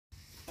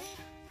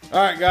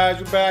Alright guys,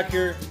 we're back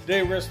here.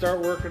 Today we're going to start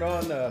working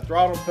on the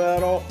throttle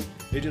pedal.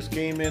 It just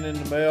came in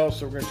the mail,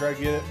 so we're going to try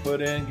to get it put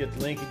in, get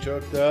the linkage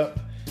hooked up.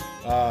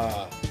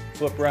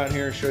 Flip around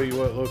here and show you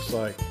what it looks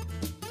like.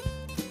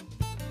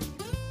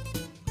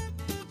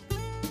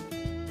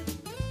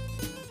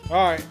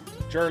 Alright,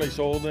 Charlie's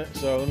holding it,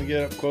 so let me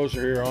get up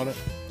closer here on it.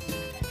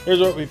 Here's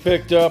what we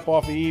picked up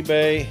off of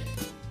eBay.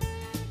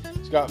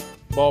 It's got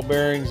ball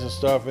bearings and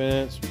stuff in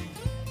it.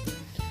 It's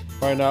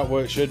probably not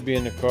what it should be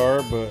in the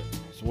car, but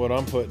it's what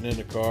I'm putting in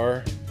the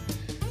car.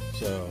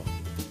 So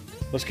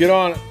let's get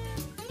on it.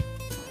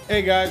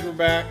 Hey guys, we're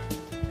back.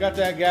 Got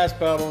that gas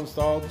pedal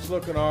installed. It's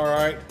looking all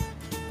right.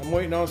 I'm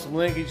waiting on some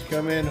linkage to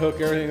come in, hook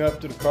everything up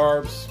to the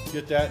carbs,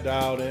 get that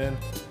dialed in.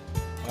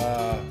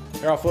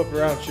 Here, I'll flip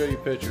around and show you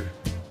a picture.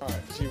 All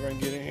right, see if I can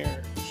get in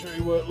here, show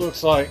you what it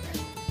looks like.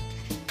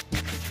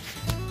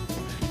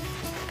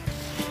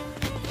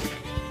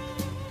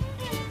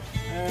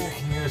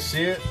 Can you guys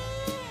see it?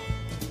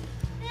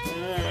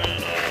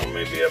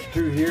 Maybe up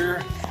through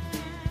here.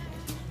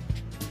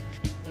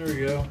 There we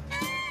go.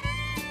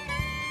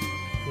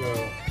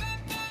 So,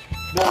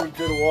 down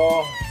to the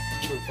wall,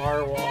 to the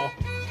firewall.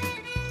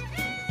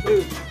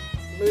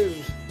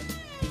 Moves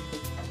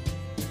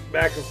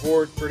back and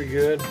forth pretty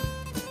good.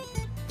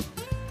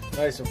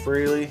 Nice and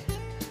freely.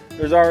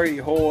 There's already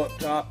a hole up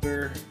top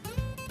there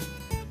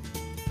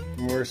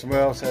where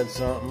somebody else had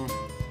something.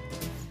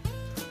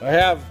 I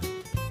have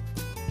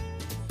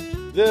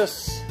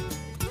this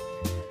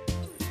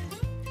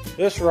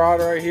rod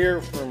right here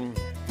from,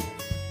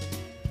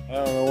 I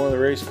don't know, one of the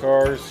race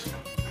cars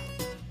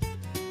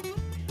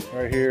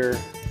right here.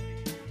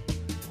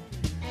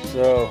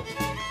 So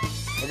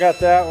I got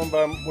that one,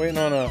 but I'm waiting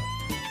on a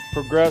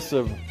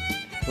progressive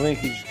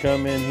linkage to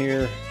come in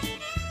here.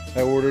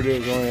 I ordered it, it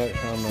was only at,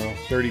 I don't know,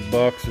 30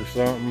 bucks or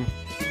something.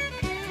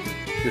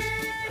 Just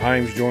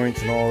Heims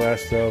joints and all that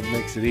stuff,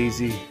 makes it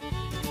easy.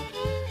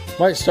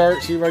 Might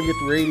start, see if I can get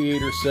the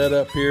radiator set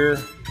up here.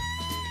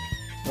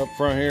 Up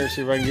front here,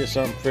 see if I can get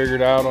something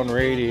figured out on the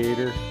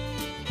radiator.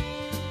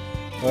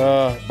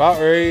 About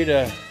ready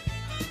to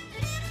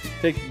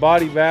take the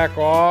body back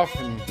off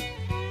and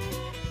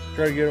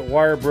try to get it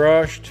wire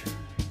brushed.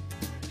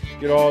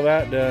 Get all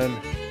that done.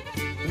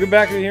 We'll get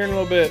back in here in a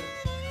little bit.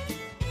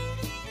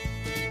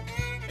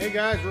 Hey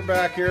guys, we're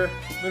back here.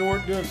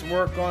 Been doing some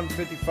work on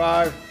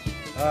 55.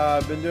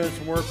 Been doing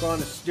some work on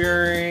the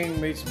steering.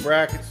 Made some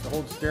brackets to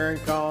hold the steering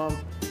column.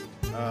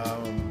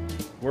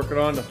 Working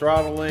on the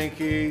throttle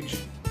linkage.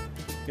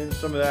 Getting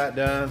some of that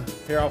done.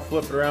 Here, I'll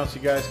flip it around so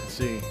you guys can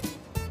see.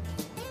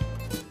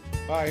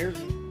 Alright, here's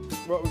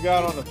what we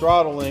got on the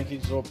throttle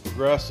linkage. A little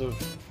progressive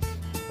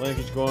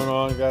linkage going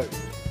on. Got it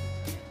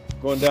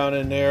going down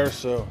in there,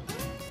 so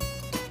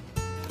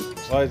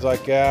slides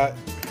like that.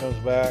 Comes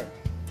back.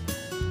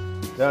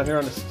 Down here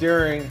on the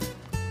steering,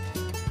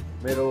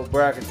 made a little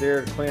bracket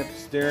there to clamp the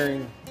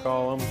steering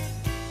column.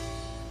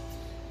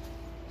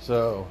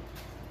 So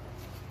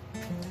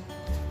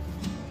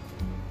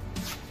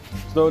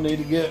still need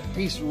to get a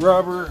piece of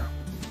rubber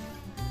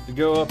to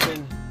go up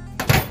in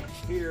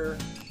here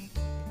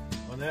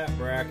on that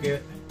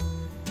bracket.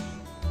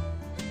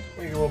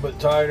 Make it a little bit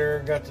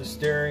tighter. Got the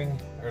steering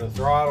or the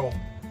throttle,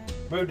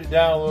 moved it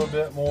down a little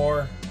bit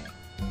more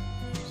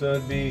so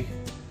it'd be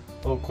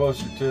a little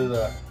closer to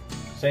the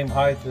same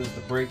height as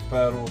the brake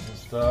pedals and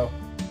stuff.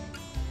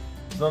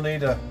 Still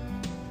need to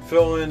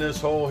fill in this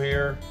hole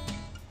here.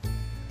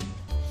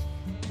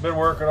 Been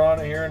working on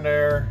it here and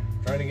there,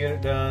 trying to get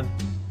it done.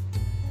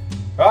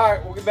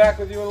 Alright, we'll get back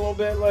with you in a little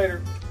bit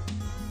later.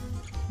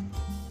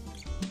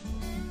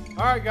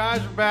 Alright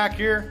guys, we're back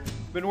here.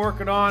 Been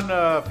working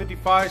on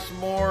 55 some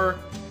more.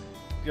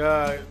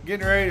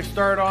 Getting ready to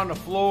start on the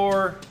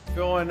floor,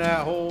 filling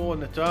that hole in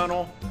the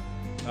tunnel.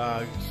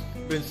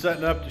 Been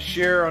setting up the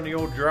shear on the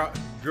old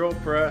drill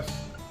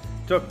press.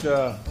 Took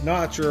the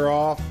notcher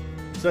off,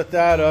 set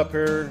that up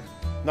here.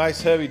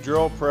 Nice heavy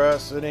drill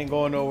press. It ain't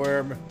going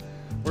nowhere.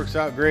 Works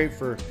out great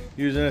for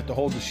using it to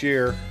hold the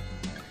shear.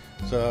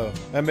 So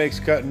that makes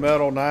cutting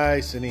metal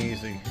nice and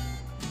easy.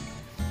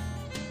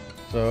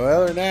 So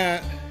other than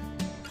that,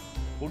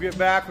 we'll get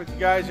back with you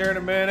guys here in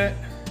a minute.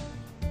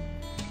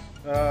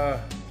 Show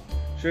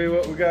you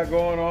what we got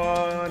going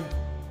on.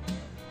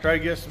 Try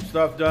to get some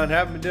stuff done.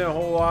 Haven't been doing a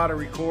whole lot of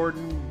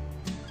recording.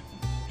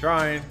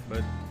 Trying,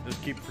 but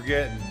just keep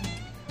forgetting.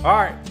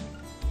 Alright.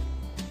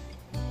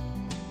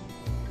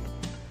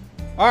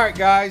 Alright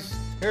guys,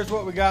 here's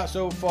what we got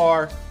so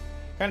far.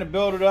 Kind of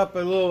build it up a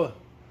little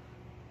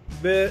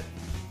bit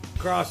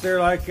across there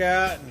like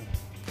that and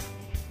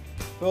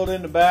build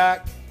in the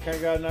back. Kind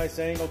of got a nice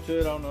angle to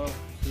it. I don't know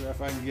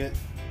if I can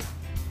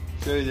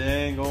show you the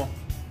angle.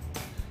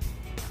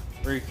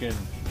 Freaking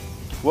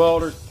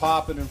welders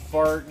popping and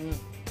farting.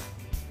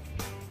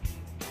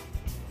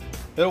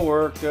 It'll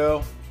work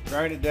though.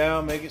 Grind it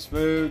down, make it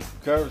smooth,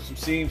 cover some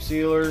seam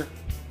sealer.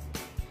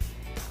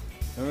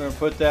 I'm going to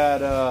put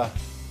that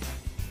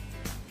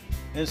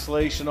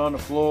insulation on the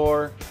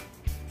floor.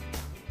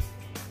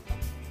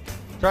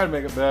 Try to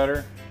make it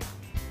better.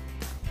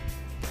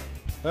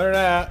 Other than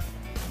that,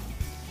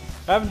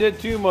 Haven't did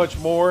too much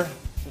more.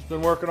 Just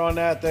been working on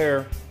that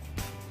there.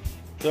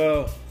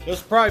 So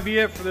this will probably be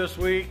it for this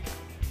week.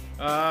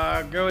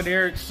 Going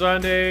here, it's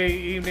Sunday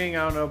evening,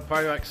 I don't know,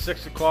 probably like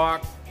 6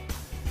 o'clock.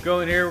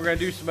 Going here, we're gonna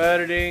do some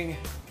editing.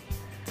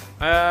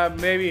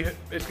 Maybe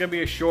it's gonna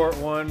be a short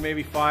one,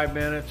 maybe 5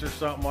 minutes or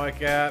something like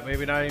that.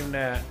 Maybe not even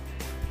that.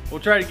 We'll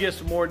try to get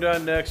some more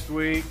done next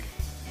week.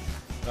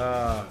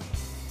 Other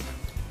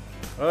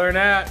than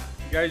that,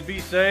 you guys be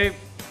safe.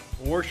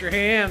 Wash your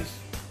hands.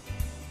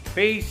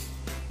 Peace.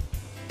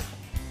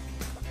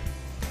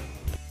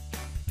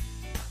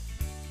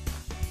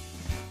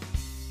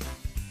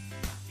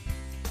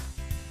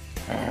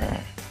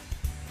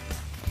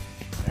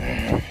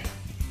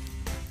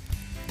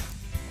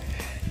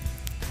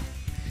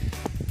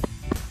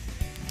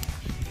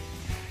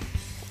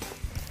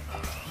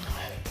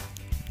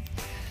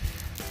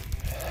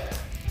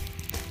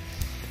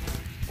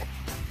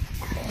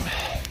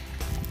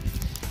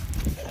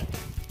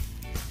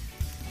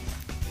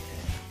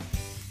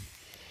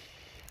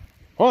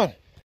 Come on.